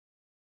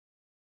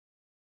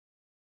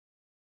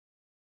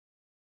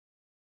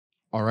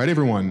All right,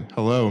 everyone.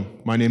 Hello.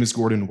 My name is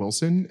Gordon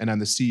Wilson, and I'm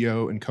the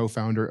CEO and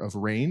co-founder of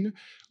RAIN.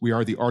 We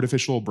are the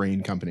Artificial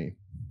Brain Company.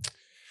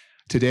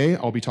 Today,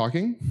 I'll be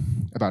talking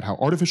about how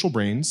artificial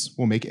brains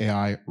will make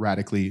AI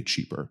radically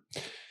cheaper.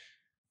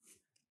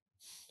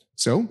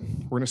 So,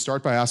 we're going to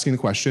start by asking the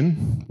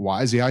question,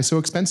 why is AI so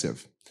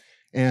expensive?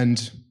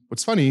 And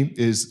what's funny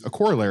is a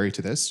corollary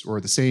to this,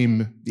 or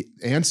the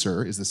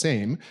answer is the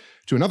same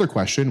to another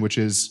question, which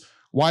is,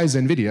 why is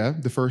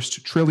NVIDIA the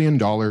first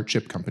trillion-dollar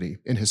chip company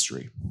in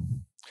history?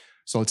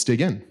 So let's dig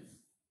in.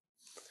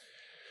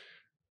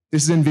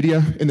 This is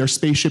NVIDIA in their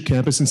spaceship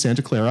campus in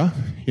Santa Clara,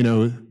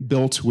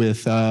 built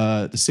with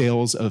the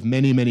sales of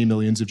many, many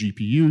millions of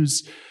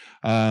GPUs.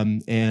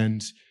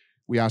 And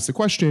we asked the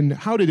question,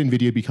 how did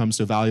NVIDIA become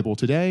so valuable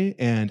today?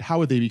 And how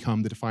would they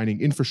become the defining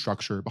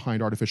infrastructure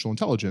behind artificial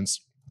intelligence?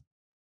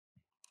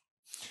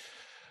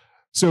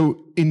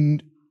 So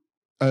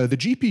the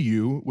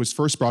GPU was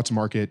first brought to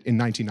market in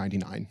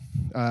 1999.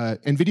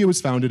 NVIDIA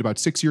was founded about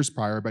 6 years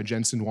prior by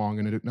Jensen Huang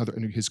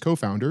and his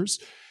co-founders,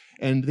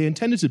 and they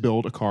intended to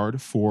build a card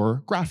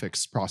for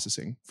graphics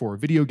processing for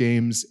video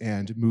games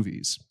and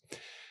movies.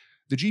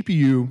 The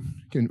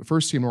GPU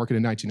first came to market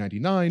in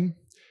 1999,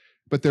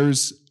 but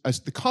there's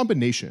the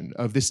combination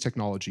of this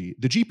technology.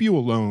 The GPU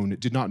alone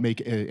did not make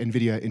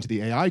NVIDIA into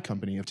the AI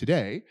company of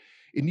today.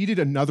 It needed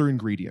another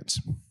ingredient.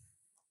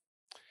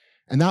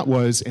 And that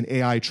was an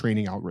AI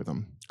training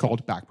algorithm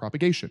called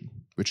backpropagation,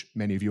 which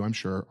many of you, I'm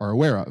sure, are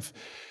aware of.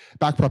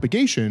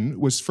 Backpropagation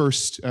was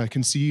first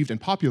conceived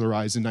and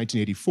popularized in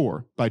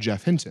 1984 by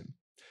Jeff Hinton.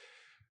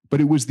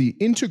 But it was the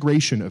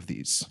integration of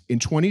these in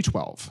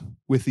 2012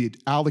 with the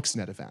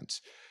AlexNet event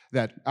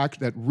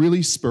that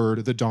really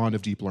spurred the dawn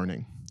of deep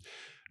learning.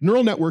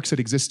 Neural networks had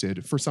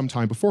existed for some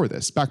time before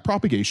this.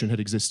 Backpropagation had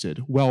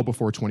existed well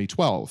before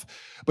 2012.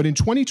 But in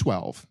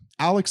 2012,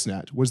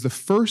 AlexNet was the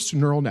first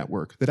neural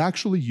network that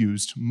actually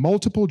used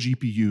multiple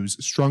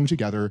GPUs strung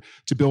together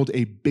to build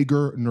a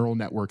bigger neural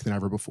network than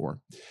ever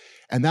before.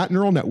 And that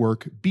neural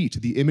network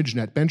beat the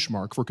ImageNet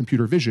benchmark for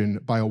computer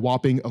vision by a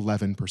whopping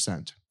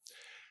 11%.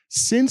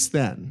 Since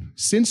then,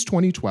 since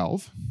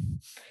 2012,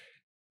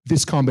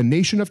 this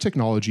combination of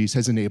technologies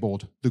has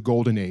enabled the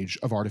golden age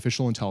of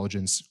artificial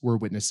intelligence we're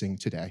witnessing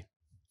today.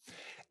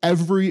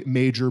 Every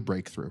major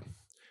breakthrough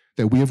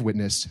that we have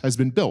witnessed has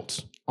been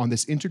built on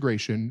this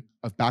integration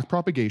of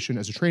backpropagation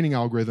as a training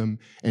algorithm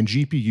and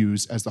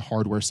GPUs as the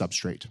hardware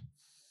substrate.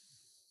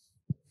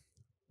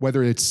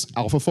 Whether it's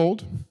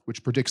AlphaFold,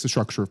 which predicts the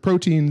structure of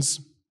proteins,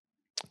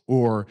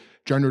 or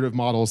generative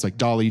models like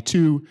DALL-E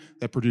 2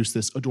 that produce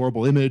this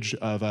adorable image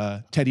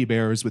of teddy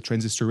bears with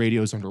transistor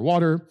radios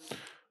underwater,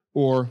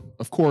 or,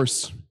 of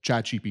course,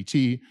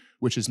 ChatGPT,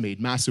 which has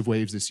made massive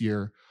waves this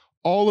year.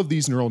 All of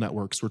these neural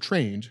networks were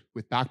trained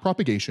with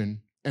backpropagation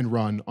and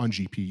run on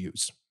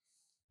GPUs.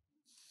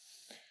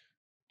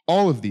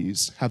 All of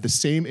these have the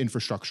same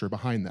infrastructure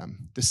behind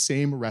them, the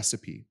same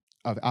recipe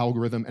of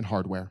algorithm and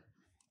hardware.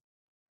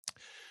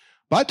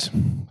 But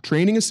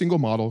training a single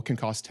model can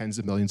cost tens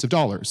of millions of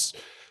dollars.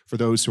 For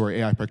those who are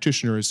AI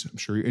practitioners, I'm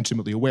sure you're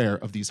intimately aware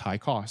of these high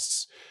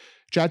costs.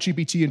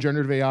 ChatGPT and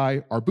generative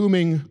AI are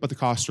booming, but the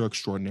costs are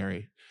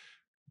extraordinary.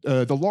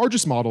 The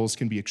largest models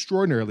can be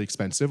extraordinarily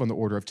expensive, on the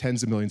order of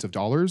tens of millions of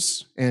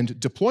dollars, and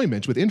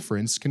deployment with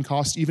inference can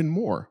cost even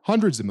more,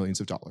 hundreds of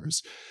millions of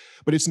dollars.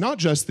 But it's not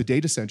just the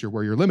data center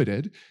where you're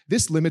limited.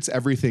 This limits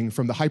everything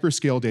from the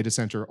hyperscale data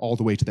center all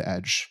the way to the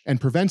edge and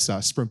prevents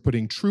us from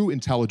putting true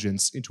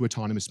intelligence into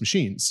autonomous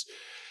machines.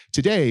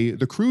 Today,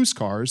 the cruise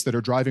cars that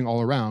are driving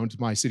all around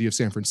my city of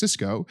San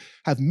Francisco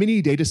have mini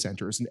data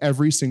centers in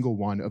every single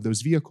one of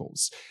those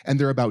vehicles. And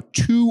they're about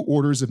 2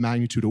 orders of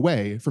magnitude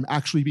away from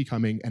actually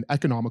becoming an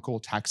economical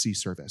taxi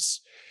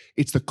service.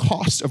 It's the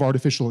cost of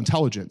artificial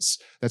intelligence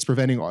that's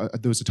preventing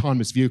those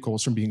autonomous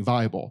vehicles from being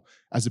viable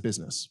as a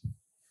business.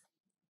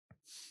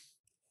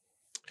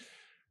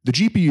 The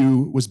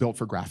GPU was built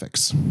for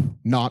graphics,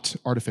 not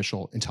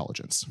artificial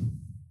intelligence.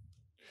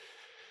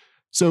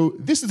 So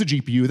this is the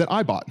GPU that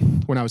I bought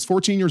when I was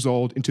 14 years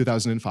old in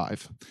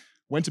 2005.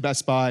 Went to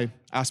Best Buy,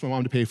 asked my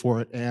mom to pay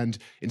for it, and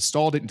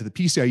installed it into the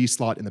PCIe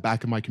slot in the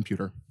back of my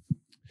computer.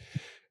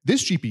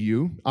 This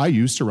GPU I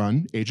used to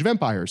run Age of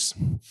Empires.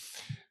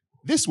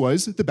 This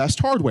was the best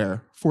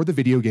hardware for the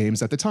video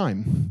games at the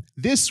time.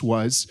 This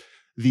was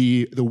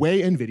the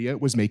way NVIDIA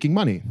was making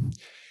money.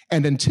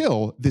 And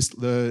until this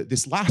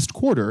last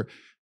quarter,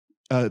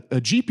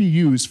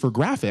 GPUs for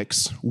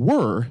graphics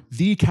were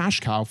the cash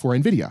cow for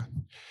NVIDIA.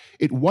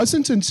 It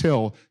wasn't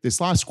until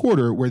this last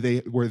quarter where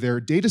their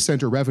data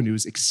center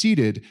revenues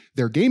exceeded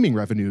their gaming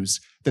revenues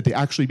that they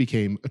actually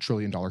became a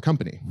trillion-dollar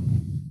company.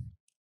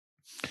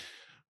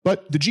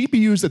 But the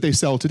GPUs that they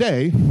sell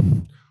today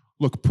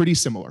look pretty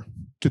similar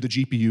to the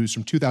GPUs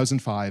from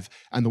 2005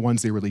 and the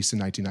ones they released in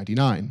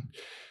 1999.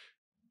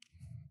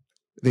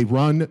 They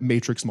run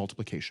matrix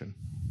multiplication.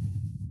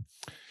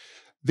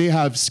 They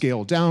have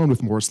scaled down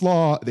with Moore's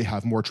law. They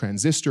have more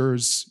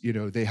transistors.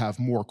 They have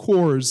more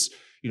cores.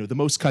 The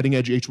most cutting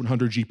edge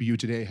H100 GPU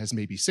today has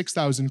maybe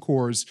 6,000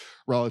 cores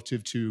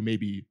relative to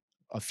maybe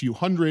a few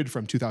hundred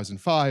from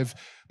 2005,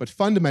 but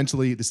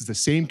fundamentally, this is the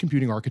same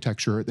computing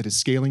architecture that is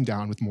scaling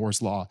down with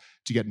Moore's law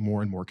to get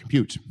more and more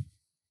compute.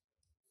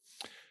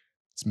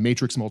 It's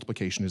matrix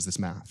multiplication is this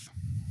math.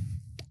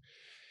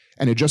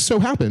 And it just so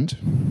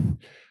happened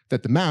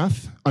that the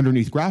math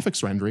underneath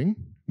graphics rendering,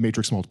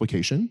 matrix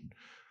multiplication,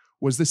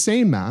 was the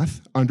same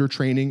math under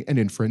training and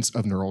inference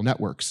of neural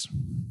networks.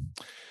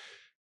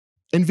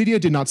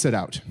 NVIDIA did not set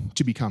out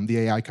to become the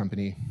AI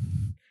company.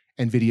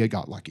 NVIDIA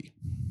got lucky.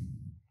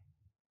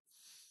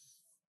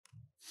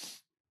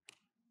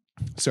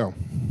 So,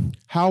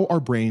 how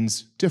are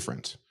brains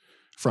different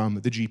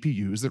from the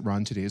GPUs that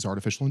run today's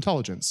artificial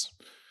intelligence?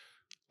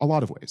 A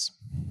lot of ways.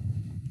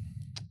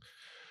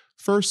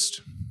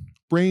 First,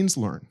 brains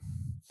learn.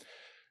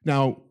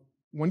 Now,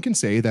 one can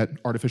say that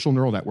artificial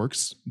neural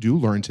networks do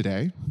learn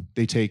today.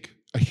 They take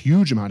a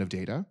huge amount of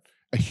data,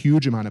 a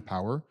huge amount of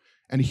power,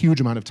 and a huge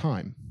amount of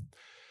time.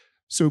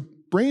 So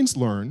brains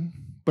learn,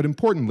 but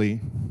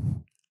importantly,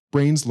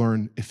 brains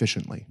learn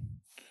efficiently.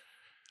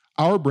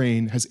 Our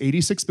brain has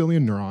 86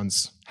 billion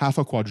neurons, half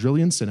a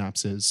quadrillion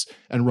synapses,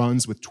 and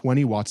runs with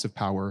 20 watts of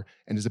power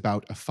and is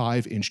about a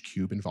 5-inch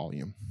cube in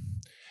volume.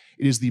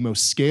 It is the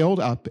most scaled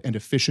up and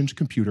efficient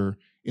computer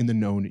in the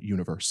known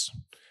universe.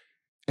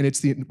 And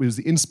it was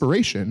the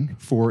inspiration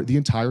for the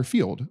entire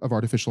field of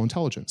artificial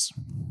intelligence.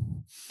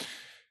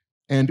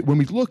 And when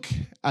we look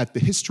at the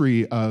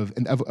history of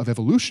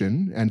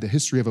evolution and the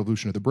history of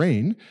evolution of the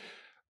brain,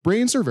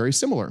 brains are very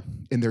similar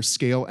in their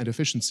scale and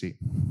efficiency.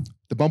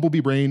 The bumblebee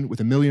brain with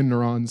 1 million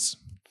neurons,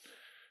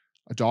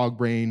 a dog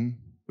brain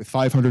with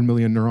 500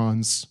 million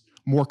neurons,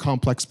 more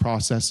complex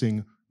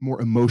processing,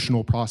 more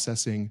emotional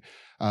processing,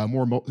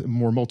 more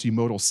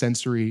multimodal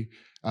sensory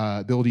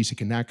ability to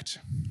connect.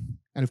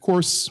 And of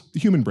course, the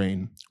human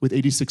brain with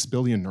 86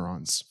 billion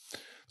neurons,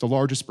 the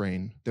largest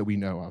brain that we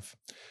know of.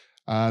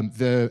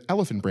 The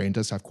elephant brain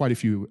does have quite a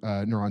few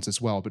neurons as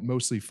well, but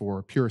mostly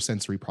for pure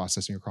sensory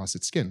processing across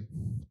its skin.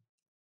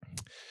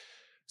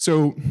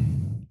 So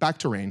back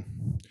to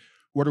Rain.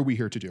 What are we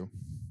here to do?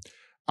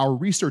 Our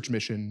research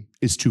mission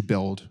is to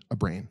build a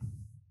brain.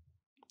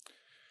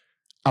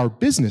 Our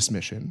business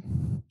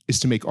mission is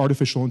to make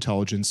artificial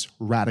intelligence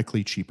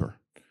radically cheaper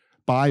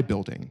by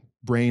building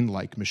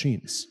brain-like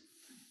machines.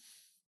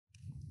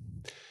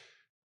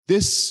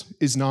 This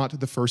is not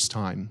the first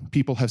time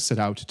people have set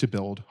out to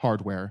build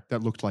hardware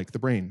that looked like the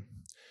brain.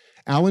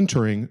 Alan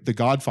Turing, the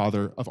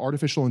godfather of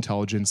artificial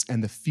intelligence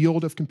and the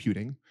field of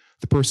computing,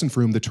 the person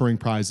for whom the Turing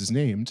Prize is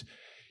named,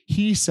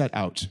 he set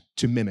out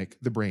to mimic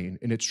the brain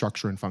in its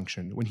structure and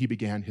function when he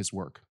began his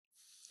work.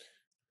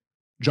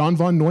 John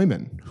von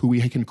Neumann, who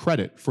we can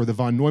credit for the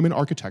von Neumann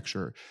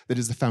architecture that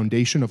is the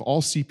foundation of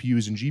all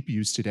CPUs and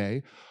GPUs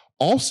today,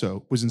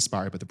 also was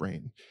inspired by the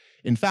brain.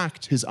 In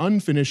fact, his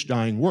unfinished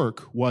dying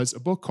work was a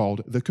book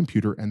called The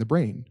Computer and the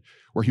Brain,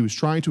 where he was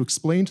trying to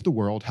explain to the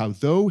world how,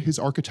 though his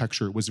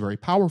architecture was very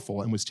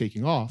powerful and was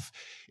taking off,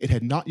 it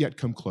had not yet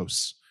come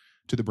close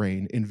to the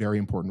brain in very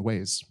important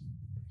ways.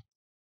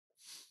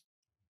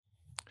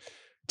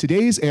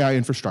 Today's AI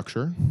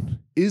infrastructure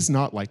is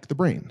not like the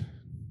brain.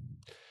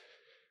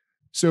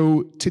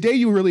 So today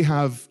you really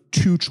have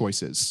two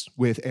choices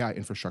with AI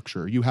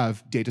infrastructure. You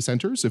have data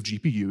centers of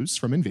GPUs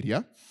from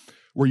NVIDIA,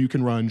 where you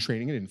can run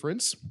training and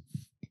inference.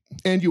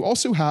 And you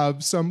also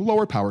have some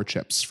lower power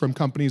chips from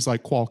companies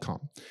like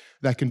Qualcomm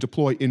that can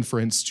deploy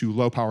inference to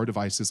low power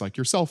devices like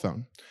your cell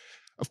phone.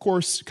 Of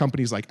course,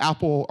 companies like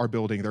Apple are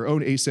building their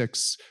own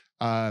ASICs,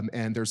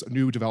 and there's a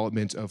new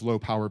development of low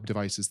power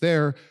devices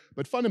there.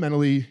 But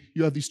fundamentally,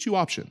 you have these two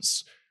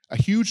options: a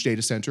huge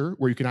data center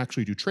where you can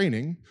actually do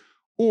training,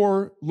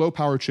 or low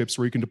power chips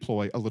where you can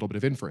deploy a little bit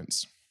of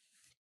inference.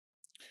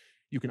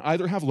 You can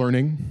either have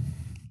learning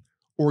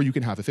or you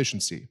can have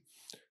efficiency,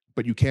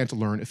 but you can't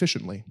learn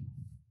efficiently.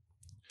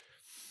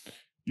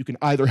 You can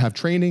either have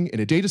training in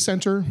a data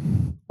center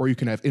or you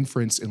can have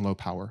inference in low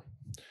power.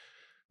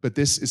 But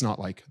this is not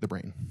like the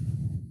brain.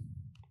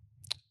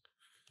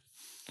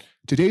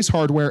 Today's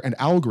hardware and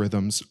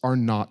algorithms are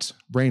not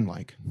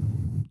brain-like.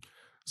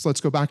 So let's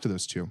go back to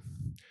those two.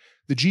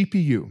 The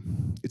GPU,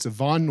 it's a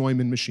von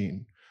Neumann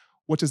machine.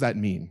 What does that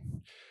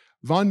mean?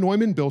 Von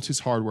Neumann built his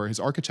hardware, his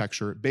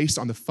architecture, based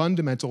on the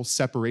fundamental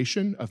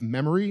separation of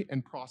memory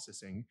and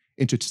processing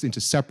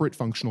into separate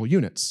functional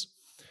units.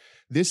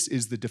 This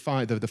is the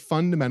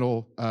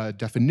fundamental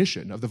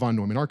definition of the von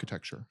Neumann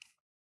architecture.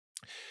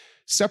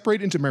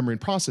 Separate into memory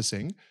and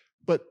processing,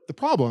 but the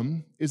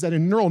problem is that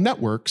in neural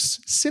networks,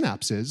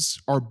 synapses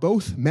are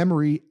both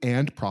memory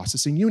and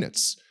processing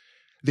units.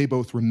 They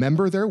both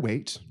remember their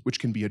weight, which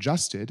can be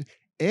adjusted,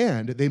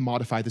 and they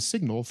modify the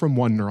signal from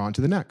one neuron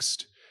to the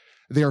next.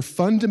 They are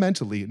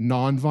fundamentally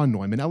non-von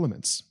Neumann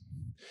elements.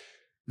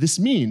 This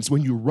means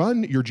when you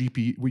run your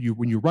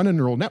when you run a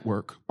neural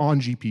network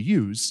on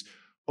GPUs,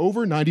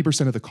 over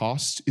 90% of the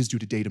cost is due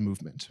to data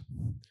movement,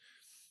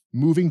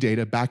 moving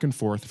data back and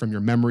forth from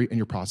your memory and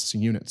your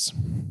processing units.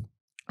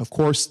 Of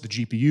course, the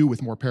GPU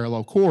with more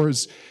parallel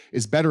cores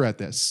is better at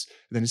this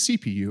than a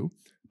CPU,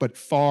 but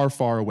far,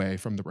 far away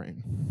from the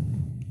brain.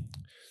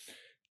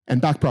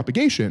 And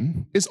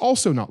backpropagation is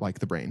also not like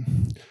the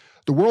brain.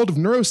 The world of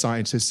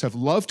neuroscientists have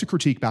loved to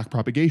critique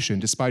backpropagation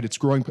despite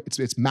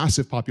its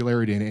massive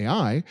popularity in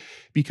AI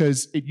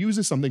because it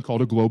uses something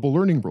called a global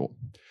learning rule.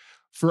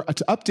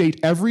 To update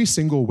every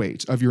single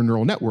weight of your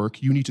neural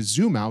network, you need to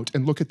zoom out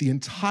and look at the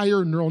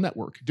entire neural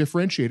network,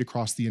 differentiate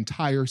across the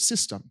entire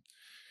system.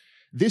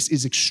 This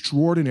is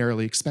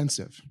extraordinarily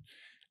expensive.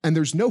 And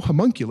there's no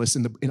homunculus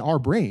in our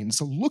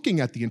brains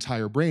looking at the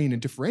entire brain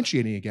and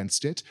differentiating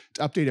against it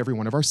to update every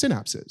one of our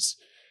synapses.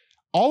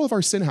 All of our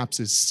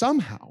synapses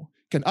somehow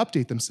can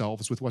update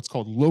themselves with what's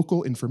called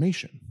local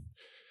information.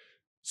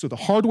 So the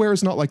hardware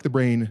is not like the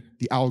brain,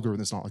 the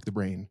algorithm is not like the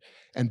brain,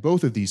 and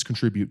both of these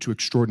contribute to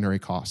extraordinary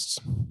costs.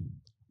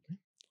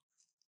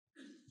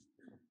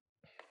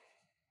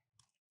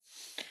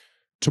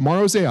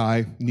 Tomorrow's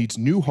AI needs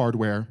new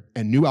hardware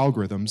and new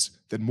algorithms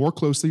that more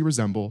closely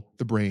resemble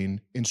the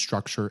brain in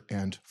structure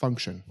and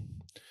function.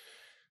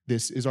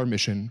 This is our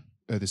mission,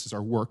 this is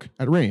our work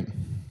at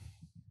RAIN.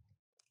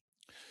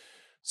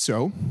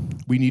 So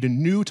we need a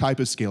new type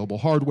of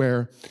scalable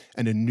hardware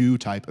and a new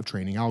type of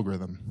training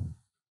algorithm.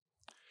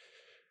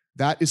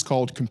 That is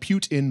called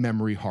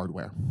compute-in-memory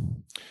hardware.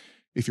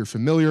 If you're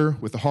familiar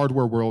with the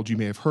hardware world, you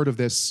may have heard of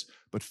this,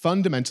 but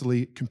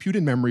fundamentally,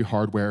 compute-in-memory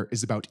hardware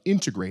is about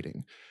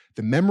integrating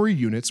the memory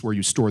units where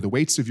you store the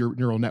weights of your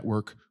neural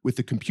network with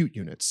the compute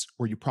units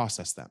where you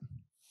process them.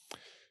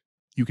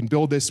 You can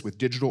build this with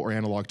digital or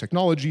analog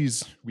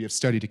technologies. We have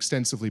studied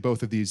extensively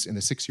both of these in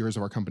the 6 years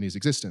of our company's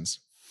existence.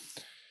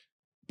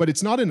 But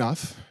it's not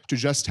enough to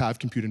just have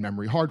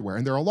compute-in-memory hardware.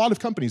 And there are a lot of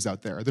companies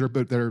out there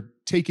that are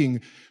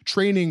taking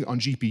training on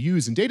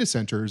GPUs and data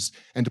centers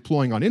and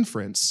deploying on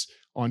inference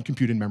on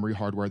compute-in-memory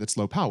hardware that's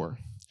low power.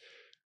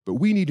 But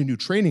we need a new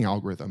training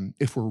algorithm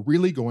if we're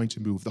really going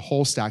to move the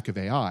whole stack of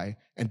AI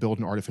and build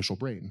an artificial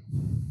brain.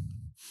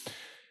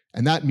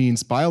 And that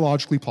means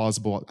biologically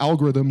plausible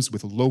algorithms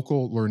with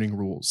local learning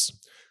rules.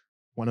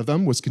 One of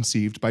them was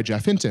conceived by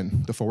Jeff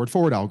Hinton, the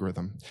forward-forward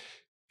algorithm.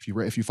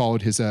 If you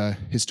followed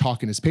his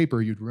talk in his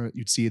paper,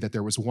 you'd see that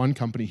there was one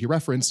company he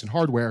referenced in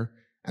hardware,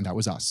 and that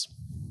was us.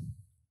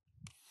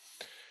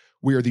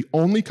 We are the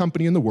only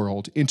company in the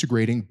world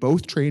integrating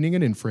both training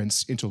and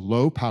inference into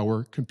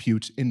low-power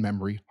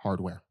compute-in-memory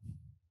hardware.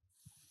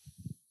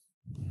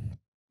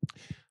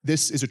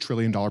 This is a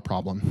trillion-dollar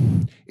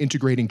problem,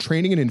 integrating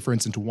training and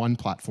inference into one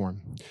platform.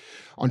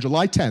 On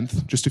July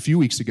 10th, just a few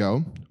weeks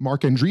ago,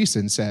 Mark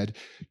Andreessen said,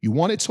 you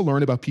want it to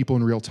learn about people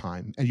in real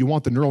time, and you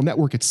want the neural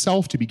network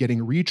itself to be getting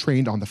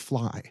retrained on the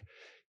fly.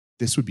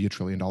 This would be a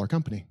trillion-dollar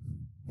company.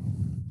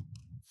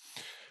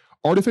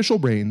 Artificial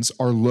brains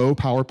are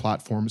low-power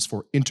platforms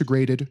for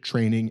integrated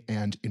training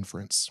and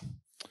inference.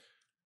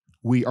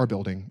 We are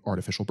building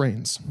artificial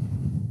brains.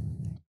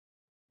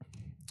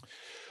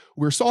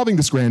 We're solving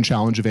this grand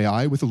challenge of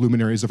AI with the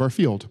luminaries of our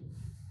field.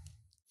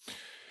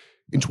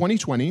 In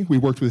 2020, we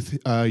worked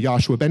with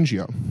Yoshua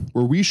Bengio,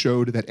 where we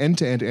showed that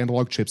end-to-end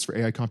analog chips for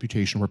AI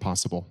computation were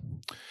possible.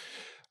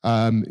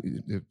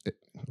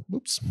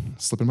 Oops,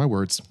 slipping my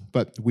words.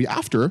 But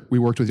after we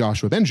worked with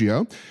Yoshua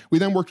Bengio, we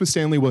then worked with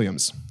Stanley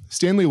Williams.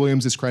 Stanley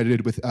Williams is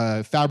credited with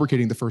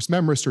fabricating the first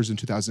memristors in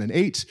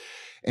 2008,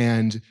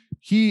 and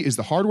he is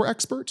the hardware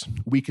expert.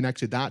 We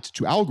connected that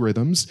to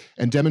algorithms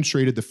and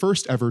demonstrated the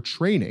first ever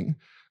training,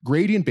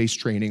 gradient-based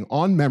training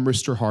on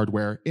memristor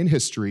hardware in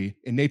history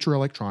in Nature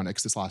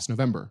Electronics this last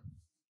November.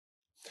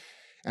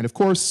 And of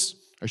course,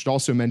 I should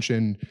also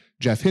mention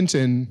Jeff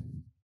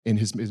Hinton, in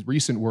his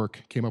recent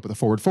work, came up with a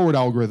forward-forward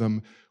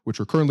algorithm, which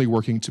we're currently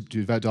working to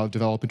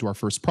develop into our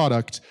first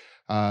product,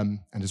 and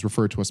is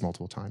referred to us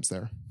multiple times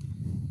there.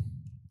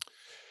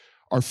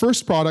 Our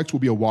first product will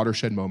be a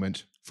watershed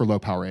moment for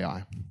low-power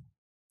AI.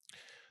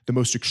 The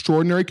most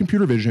extraordinary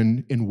computer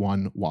vision in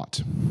 1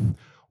 watt.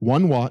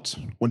 1 watt,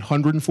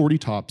 140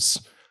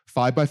 tops,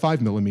 5 by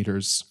 5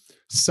 millimeters,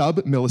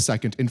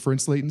 sub-millisecond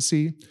inference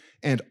latency,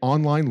 and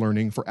online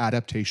learning for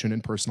adaptation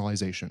and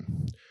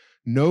personalization.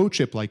 No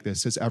chip like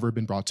this has ever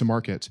been brought to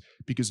market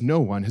because no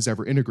one has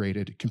ever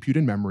integrated compute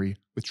and memory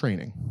with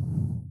training.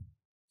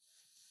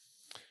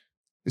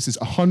 This is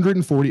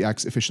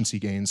 140x efficiency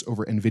gains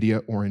over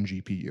NVIDIA Orin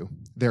GPU,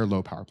 their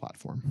low-power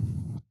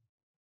platform.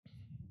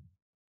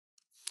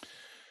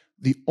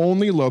 The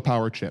only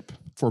low-power chip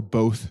for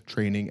both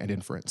training and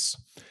inference.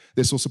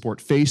 This will support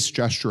face,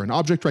 gesture, and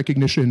object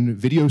recognition,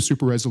 video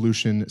super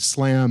resolution,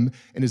 SLAM,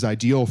 and is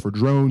ideal for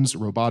drones,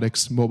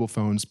 robotics, mobile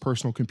phones,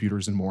 personal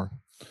computers, and more.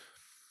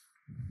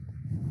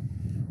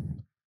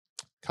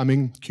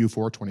 Coming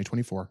Q4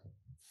 2024.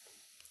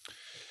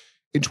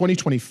 In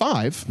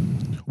 2025,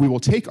 we will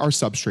take our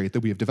substrate that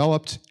we have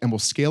developed and we'll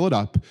scale it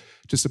up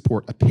to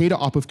support a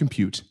peta-op of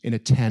compute in a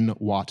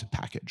 10-watt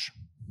package.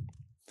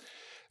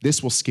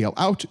 This will scale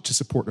out to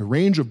support a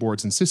range of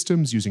boards and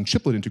systems using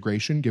chiplet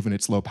integration, given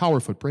its low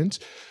power footprint,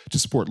 to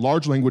support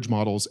large language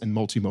models and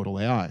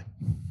multimodal AI.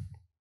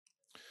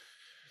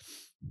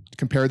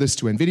 Compare this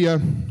to NVIDIA.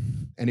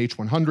 An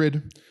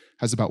H100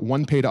 has about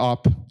 1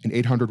 peta-op and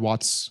 800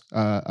 watts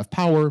of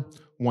power,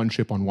 1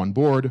 chip on 1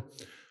 board.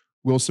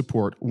 We'll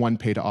support 1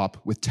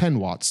 peta-op with 10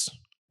 watts,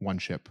 one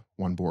chip,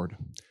 one board.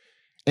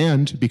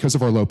 And because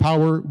of our low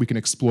power, we can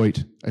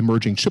exploit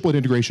emerging chiplet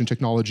integration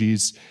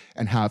technologies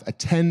and have a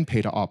 10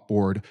 peta-op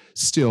board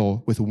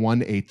still with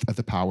 1/8 of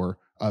the power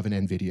of an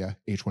NVIDIA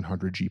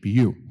H100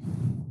 GPU.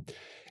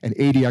 An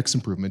 80x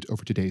improvement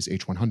over today's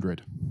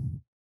H100.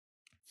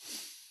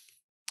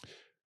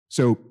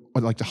 So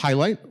I'd like to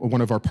highlight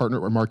one of our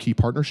marquee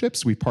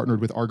partnerships. We've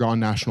partnered with Argonne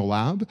National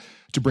Lab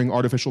to bring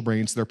artificial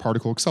brains to their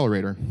particle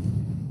accelerator.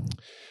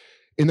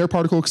 In their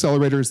particle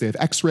accelerators, they have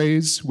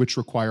X-rays, which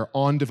require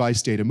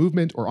on-device data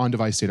movement or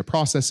on-device data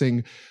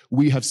processing.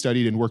 We have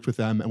studied and worked with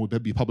them, and we'll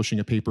be publishing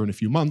a paper in a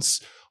few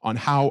months on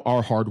how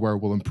our hardware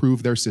will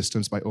improve their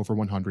systems by over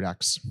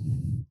 100x.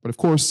 But of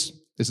course,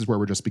 this is where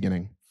we're just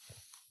beginning.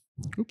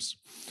 Oops.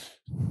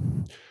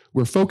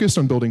 We're focused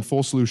on building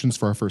full solutions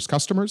for our first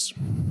customers.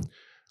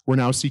 We're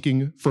now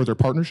seeking further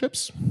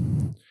partnerships.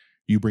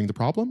 You bring the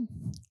problem,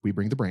 we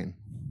bring the brain.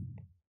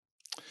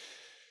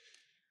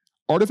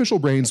 Artificial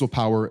brains will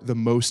power the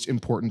most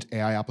important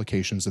AI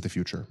applications of the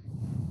future.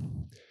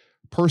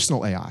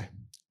 Personal AI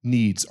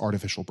needs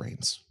artificial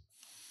brains.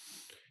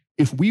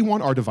 If we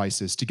want our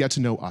devices to get to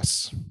know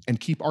us and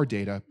keep our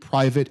data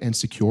private and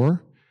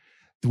secure,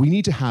 we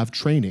need to have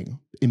training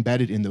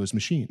embedded in those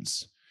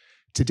machines.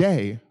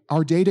 Today,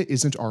 our data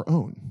isn't our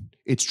own.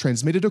 It's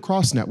transmitted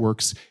across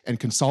networks and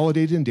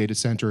consolidated in data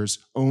centers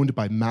owned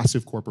by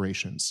massive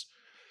corporations.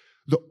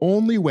 The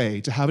only way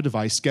to have a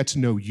device get to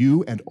know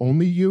you and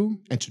only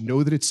you, and to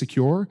know that it's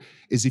secure,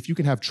 is if you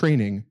can have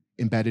training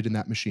embedded in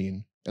that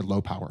machine at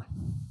low power.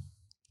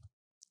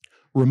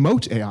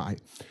 Remote AI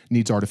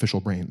needs artificial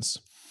brains.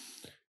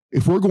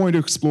 If we're going to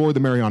explore the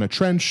Mariana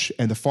Trench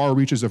and the far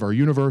reaches of our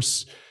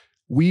universe,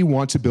 we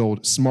want to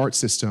build smart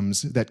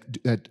systems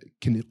that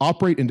can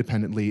operate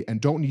independently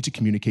and don't need to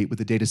communicate with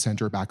the data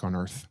center back on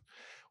Earth.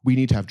 We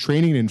need to have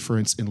training and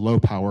inference in low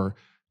power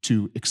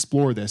to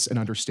explore this and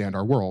understand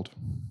our world.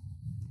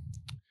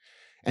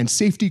 And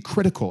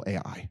safety-critical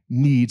AI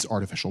needs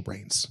artificial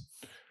brains.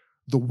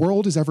 The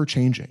world is ever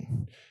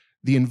changing.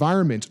 The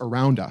environment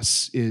around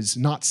us is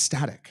not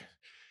static.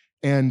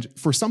 And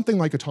for something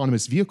like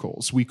autonomous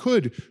vehicles, we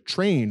could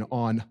train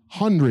on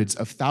hundreds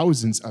of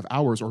thousands of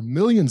hours or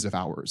millions of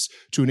hours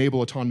to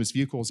enable autonomous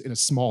vehicles in a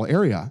small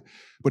area.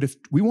 But if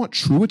we want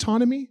true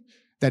autonomy,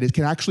 that it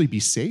can actually be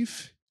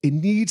safe, it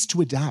needs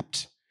to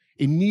adapt.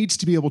 It needs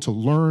to be able to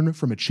learn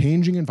from a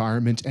changing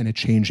environment and a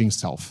changing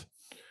self.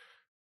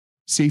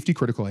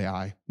 Safety-critical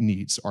AI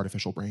needs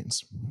artificial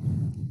brains.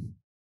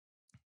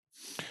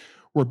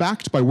 We're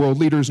backed by world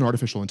leaders in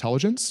artificial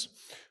intelligence.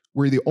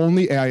 We're the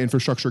only AI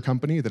infrastructure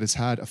company that has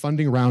had a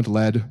funding round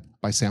led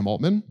by Sam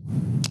Altman.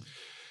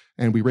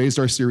 And we raised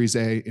our Series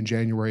A in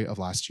January of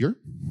last year.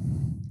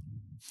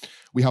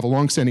 We have a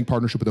long-standing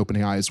partnership with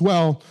OpenAI as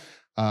well.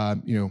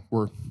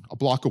 We're a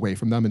block away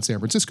from them in San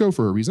Francisco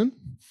for a reason.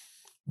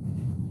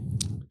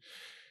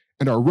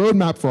 And our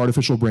roadmap for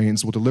artificial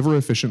brains will deliver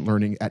efficient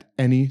learning at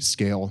any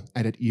scale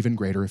and at even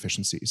greater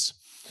efficiencies.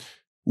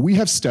 We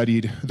have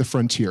studied the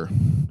frontier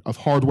of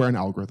hardware and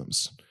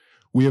algorithms.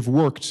 We have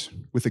worked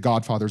with the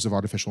godfathers of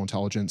artificial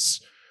intelligence.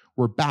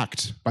 We're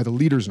backed by the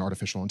leaders in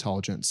artificial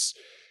intelligence.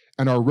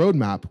 And our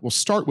roadmap will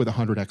start with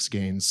 100x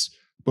gains,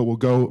 but will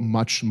go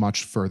much,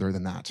 much further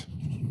than that.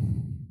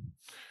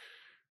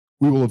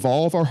 We will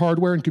evolve our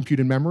hardware and compute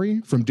and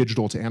memory from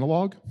digital to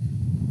analog.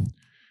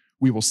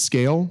 We will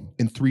scale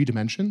in 3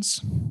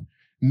 dimensions,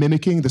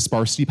 mimicking the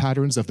sparsity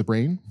patterns of the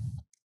brain.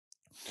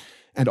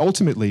 And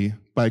ultimately,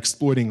 by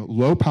exploiting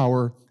low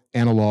power,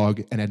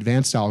 analog, and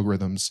advanced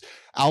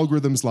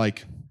algorithms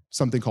like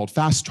something called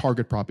fast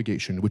target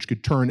propagation, which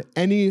could turn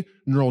any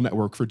neural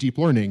network for deep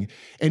learning,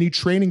 any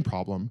training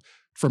problem,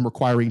 from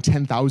requiring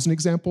 10,000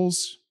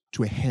 examples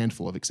to a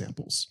handful of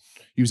examples,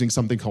 using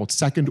something called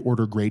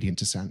second-order gradient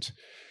descent.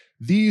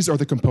 These are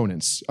the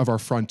components of our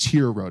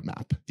frontier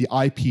roadmap, the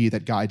IP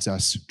that guides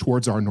us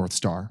towards our North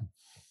Star.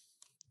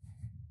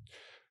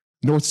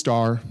 North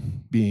Star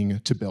being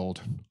to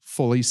build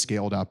fully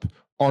scaled up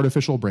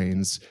artificial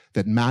brains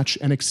that match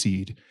and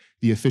exceed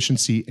the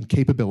efficiency and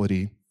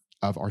capability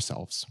of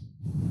ourselves.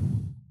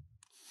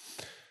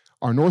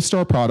 Our North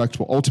Star product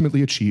will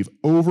ultimately achieve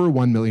over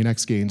 1 million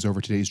X gains over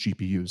today's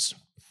GPUs.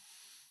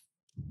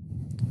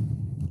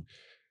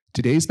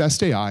 Today's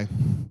best AI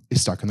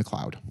is stuck in the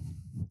cloud.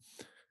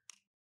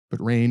 But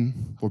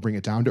RAIN will bring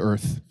it down to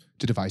earth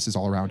to devices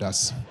all around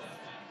us.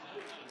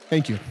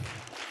 Thank you.